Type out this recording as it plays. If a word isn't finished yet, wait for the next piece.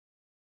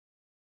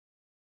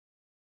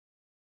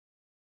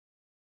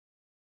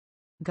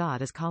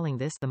God is calling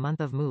this the month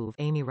of move.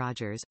 Amie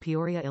Rogers,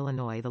 Peoria,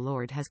 Illinois. The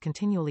Lord has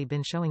continually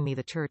been showing me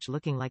the church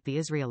looking like the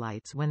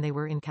Israelites when they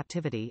were in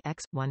captivity.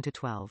 X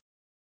 1-12.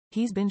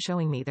 He's been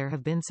showing me there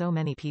have been so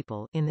many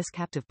people, in this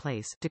captive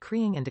place,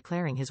 decreeing and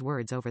declaring his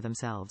words over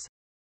themselves.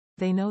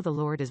 They know the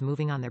Lord is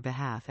moving on their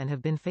behalf and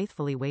have been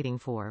faithfully waiting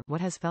for what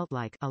has felt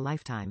like a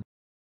lifetime.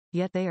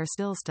 Yet they are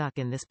still stuck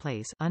in this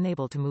place,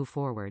 unable to move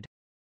forward.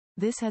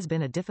 This has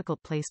been a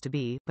difficult place to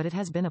be, but it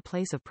has been a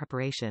place of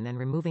preparation and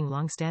removing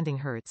long-standing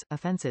hurts,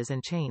 offenses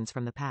and chains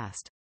from the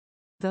past.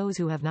 Those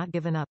who have not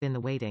given up in the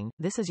waiting,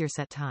 this is your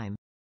set time.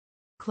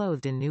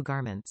 Clothed in new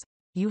garments.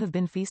 You have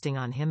been feasting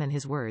on him and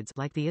his words,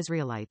 like the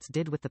Israelites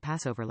did with the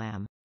Passover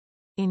lamb.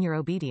 In your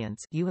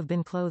obedience, you have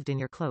been clothed in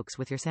your cloaks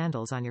with your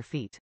sandals on your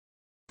feet.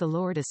 The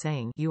Lord is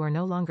saying, you are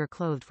no longer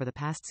clothed for the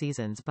past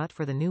seasons but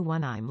for the new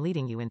one I'm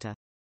leading you into.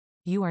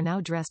 You are now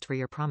dressed for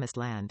your promised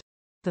land.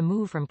 The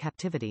move from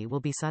captivity will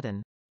be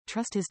sudden.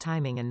 Trust his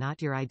timing and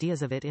not your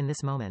ideas of it in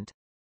this moment.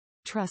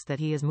 Trust that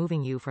he is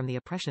moving you from the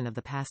oppression of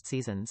the past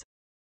seasons.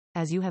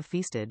 As you have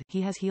feasted,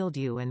 he has healed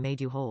you and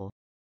made you whole.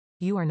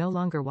 You are no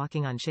longer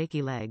walking on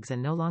shaky legs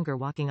and no longer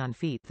walking on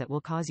feet that will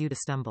cause you to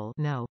stumble.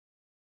 No.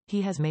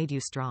 He has made you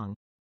strong.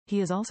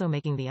 He is also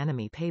making the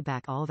enemy pay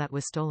back all that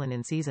was stolen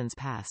in seasons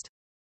past.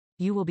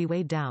 You will be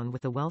weighed down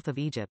with the wealth of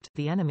Egypt.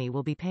 The enemy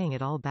will be paying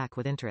it all back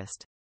with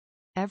interest.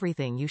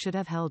 Everything you should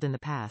have held in the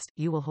past,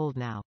 you will hold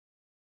now.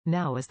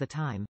 Now is the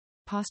time.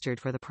 Postured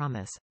for the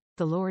promise.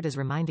 The Lord is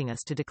reminding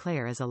us to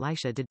declare as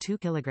Elisha did 2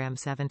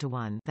 kilograms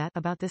 7-1 that,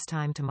 about this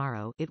time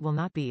tomorrow, it will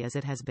not be as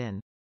it has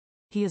been.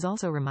 He is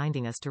also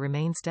reminding us to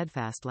remain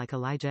steadfast like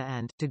Elijah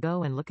and, to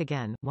go and look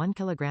again, 1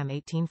 kilogram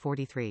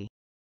 18:43.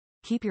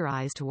 Keep your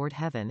eyes toward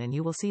heaven and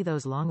you will see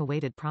those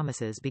long-awaited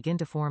promises begin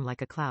to form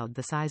like a cloud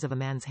the size of a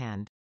man's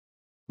hand.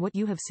 What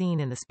you have seen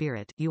in the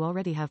Spirit, you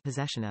already have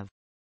possession of.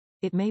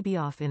 It may be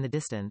off in the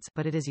distance,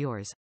 but it is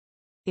yours.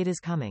 It is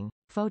coming.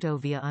 Photo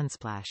via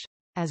Unsplash.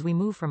 As we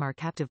move from our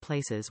captive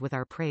places with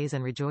our praise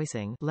and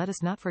rejoicing, let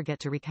us not forget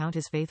to recount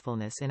his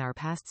faithfulness in our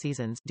past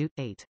seasons. Deut.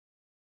 8.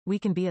 We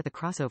can be at the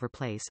crossover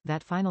place,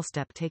 that final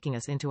step taking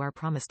us into our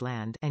promised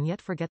land, and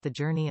yet forget the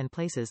journey and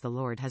places the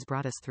Lord has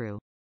brought us through.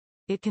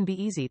 It can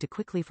be easy to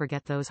quickly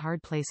forget those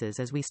hard places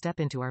as we step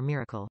into our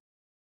miracle.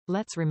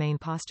 Let's remain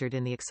postured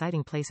in the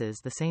exciting places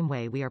the same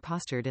way we are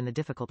postured in the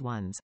difficult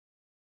ones.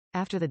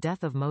 After the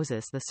death of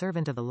Moses the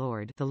servant of the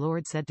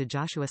Lord said to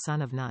Joshua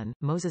son of Nun,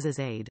 Moses'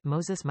 aide,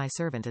 Moses my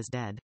servant is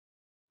dead.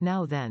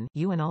 Now then,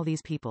 you and all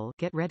these people,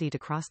 get ready to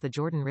cross the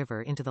Jordan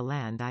River into the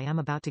land I am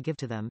about to give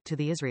to them, to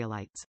the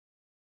Israelites.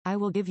 I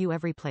will give you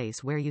every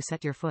place where you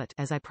set your foot,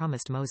 as I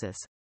promised Moses.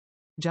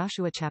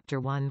 Joshua chapter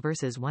 1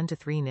 verses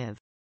 1-3 Niv.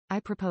 I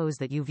propose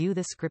that you view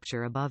this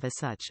scripture above as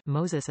such,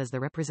 Moses as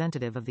the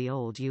representative of the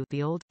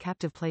old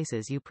captive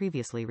places you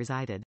previously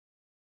resided.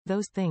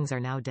 Those things are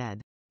now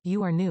dead.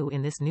 You are new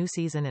in this new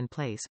season and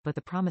place, but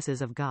the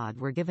promises of God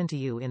were given to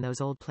you in those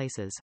old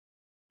places.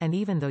 And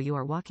even though you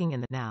are walking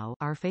in the now,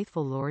 our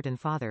faithful Lord and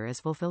Father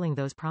is fulfilling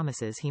those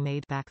promises he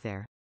made back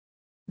there.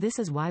 This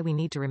is why we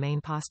need to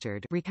remain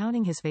postured,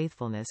 recounting his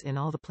faithfulness in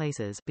all the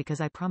places, because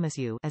I promise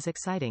you, as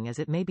exciting as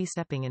it may be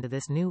stepping into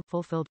this new,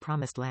 fulfilled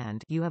promised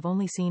land, you have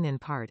only seen in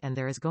part and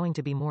there is going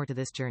to be more to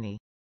this journey.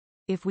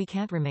 If we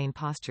can't remain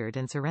postured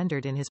and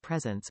surrendered in his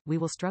presence, we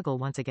will struggle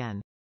once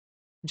again.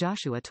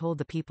 Joshua told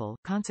the people,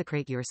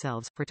 consecrate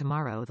yourselves, for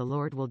tomorrow the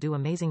Lord will do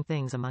amazing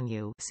things among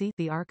you. See,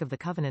 the ark of the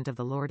covenant of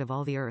the Lord of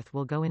all the earth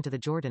will go into the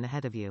Jordan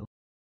ahead of you.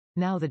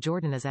 Now the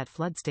Jordan is at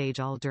flood stage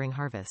all during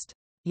harvest.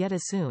 Yet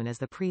as soon as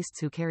the priests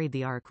who carried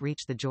the ark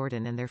reached the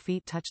Jordan and their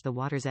feet touched the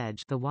water's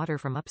edge, the water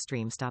from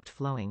upstream stopped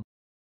flowing.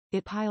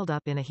 It piled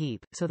up in a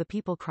heap, so the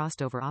people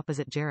crossed over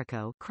opposite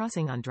Jericho,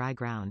 crossing on dry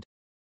ground.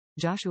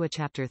 Joshua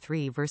chapter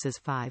 3 verses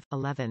 5,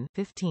 11,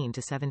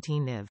 15-17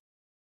 Niv.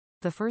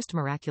 The first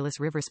miraculous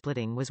river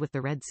splitting was with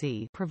the Red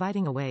Sea,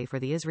 providing a way for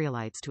the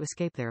Israelites to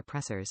escape their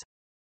oppressors.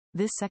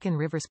 This second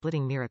river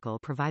splitting miracle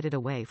provided a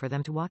way for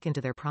them to walk into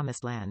their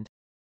promised land.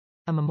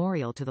 A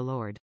memorial to the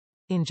Lord.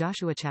 In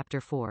Joshua chapter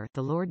 4,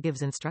 the Lord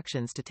gives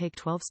instructions to take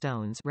 12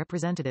 stones,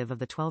 representative of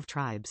the 12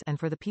 tribes, and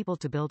for the people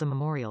to build a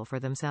memorial for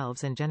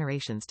themselves and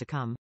generations to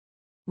come.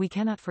 We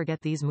cannot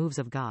forget these moves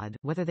of God,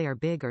 whether they are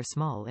big or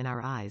small in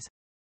our eyes.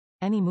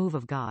 Any move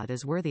of God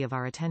is worthy of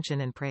our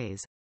attention and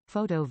praise.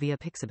 Photo via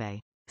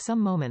Pixabay.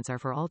 Some moments are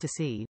for all to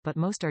see, but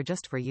most are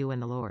just for you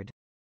and the Lord.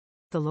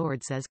 The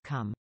Lord says,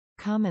 come.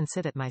 Come and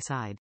sit at my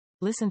side.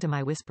 Listen to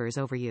my whispers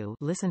over you,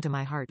 listen to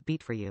my heart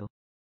beat for you.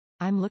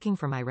 I'm looking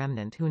for my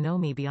remnant who know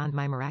me beyond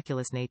my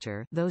miraculous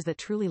nature, those that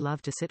truly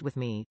love to sit with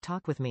me,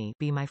 talk with me,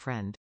 be my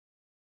friend.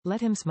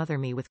 Let him smother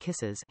me with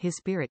kisses, his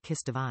spirit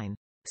kiss divine.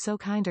 So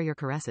kind are your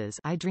caresses,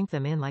 I drink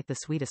them in like the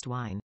sweetest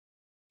wine.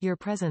 Your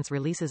presence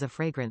releases a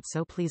fragrance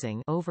so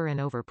pleasing, over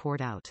and over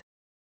poured out.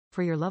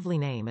 For your lovely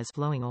name is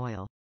flowing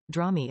oil.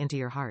 Draw me into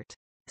your heart.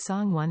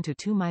 Song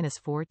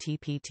 1-2-4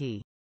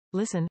 TPT.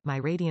 Listen, my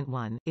radiant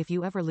one, if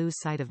you ever lose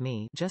sight of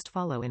me, just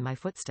follow in my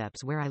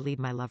footsteps where I lead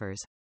my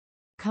lovers.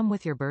 Come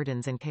with your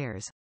burdens and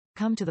cares.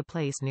 Come to the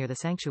place near the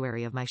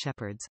sanctuary of my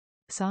shepherds.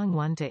 Song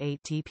 1-8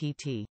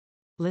 TPT.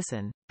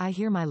 Listen. I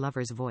hear my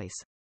lover's voice.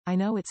 I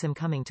know it's him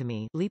coming to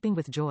me, leaping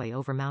with joy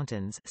over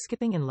mountains,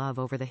 skipping in love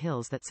over the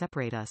hills that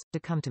separate us, to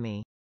come to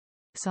me.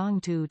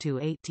 Song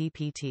 228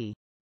 TPT.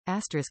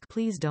 Asterisk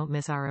please don't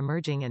miss our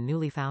emerging and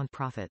newly found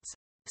prophets.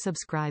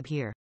 Subscribe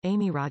here.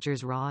 Amie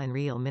Rogers Raw and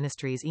Real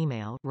Ministries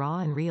email,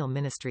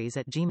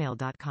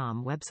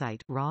 rawandrealministries@gmail.com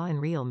website,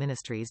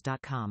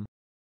 rawandrealministries.com.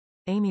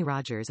 Amie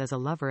Rogers is a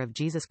lover of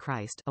Jesus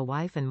Christ, a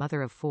wife and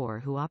mother of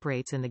 4 who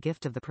operates in the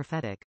gift of the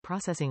prophetic,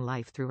 processing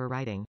life through her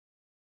writing.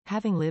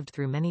 Having lived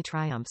through many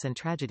triumphs and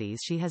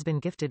tragedies, she has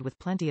been gifted with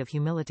plenty of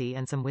humility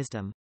and some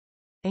wisdom.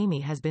 Amie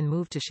has been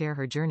moved to share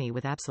her journey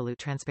with absolute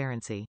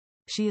transparency.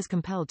 She is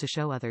compelled to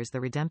show others the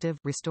redemptive,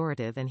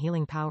 restorative and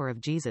healing power of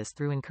Jesus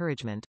through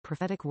encouragement,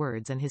 prophetic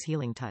words and his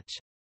healing touch.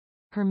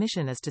 Her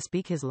mission is to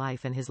speak his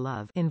life and his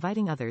love,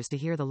 inviting others to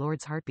hear the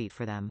Lord's heartbeat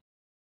for them.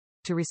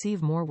 To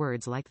receive more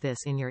words like this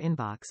in your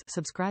inbox,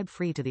 subscribe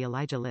free to the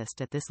Elijah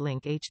List at this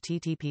link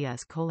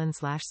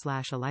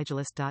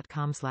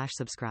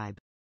https://elijahlist.com/subscribe.